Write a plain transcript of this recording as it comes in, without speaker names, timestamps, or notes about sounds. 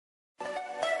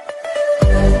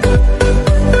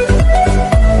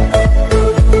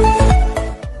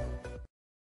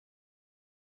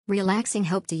Relaxing,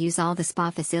 hope to use all the spa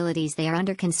facilities, they are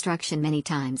under construction many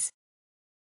times.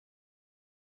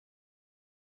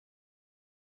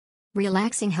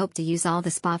 Relaxing, hope to use all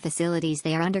the spa facilities,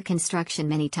 they are under construction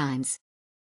many times.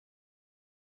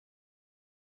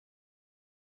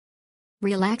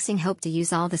 Relaxing, hope to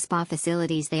use all the spa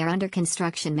facilities, they are under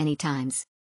construction many times.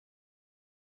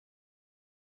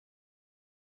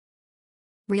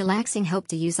 Relaxing, hope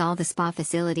to use all the spa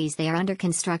facilities, they are under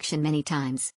construction many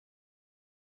times.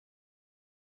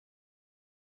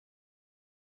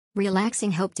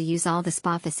 Relaxing, hope to use all the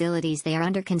spa facilities, they are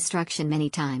under construction many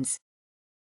times.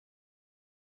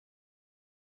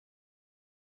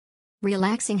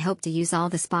 Relaxing, hope to use all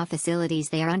the spa facilities,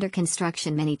 they are under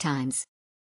construction many times.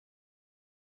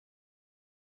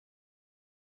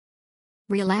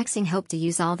 Relaxing, hope to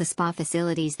use all the spa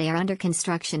facilities, they are under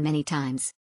construction many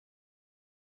times.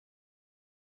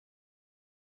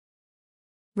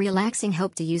 Relaxing,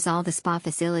 hope to use all the spa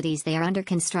facilities, they are under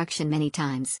construction many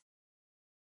times.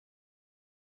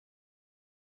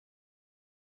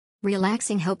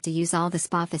 Relaxing, hope to use all the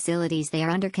spa facilities, they are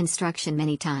under construction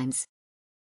many times.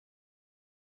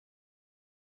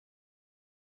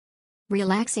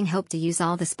 Relaxing, hope to use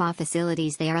all the spa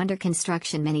facilities, they are under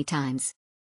construction many times.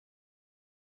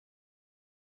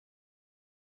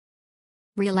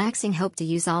 Relaxing, hope to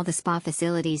use all the spa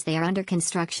facilities, they are under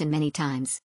construction many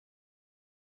times.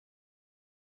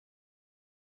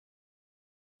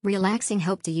 Relaxing,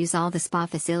 hope to use all the spa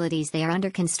facilities, they are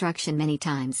under construction many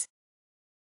times.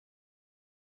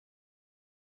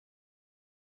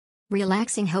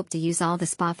 Relaxing, hope to use all the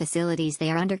spa facilities, they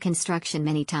are under construction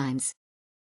many times.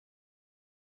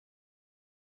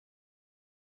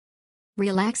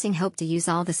 Relaxing, hope to use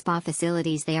all the spa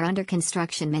facilities, they are under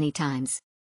construction many times.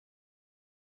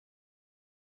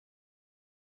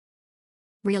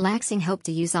 Relaxing, hope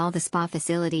to use all the spa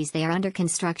facilities, they are under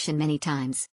construction many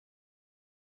times.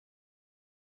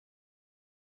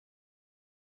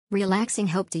 Relaxing,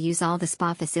 hope to use all the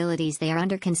spa facilities, they are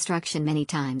under construction many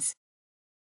times.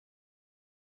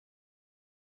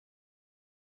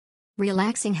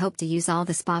 Relaxing, hope to use all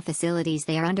the spa facilities,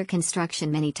 they are under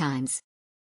construction many times.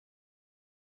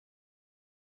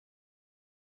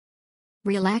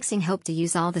 Relaxing, hope to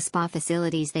use all the spa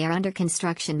facilities, they are under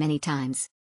construction many times.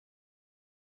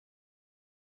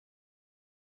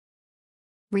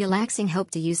 Relaxing,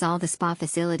 hope to use all the spa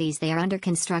facilities, they are under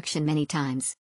construction many times.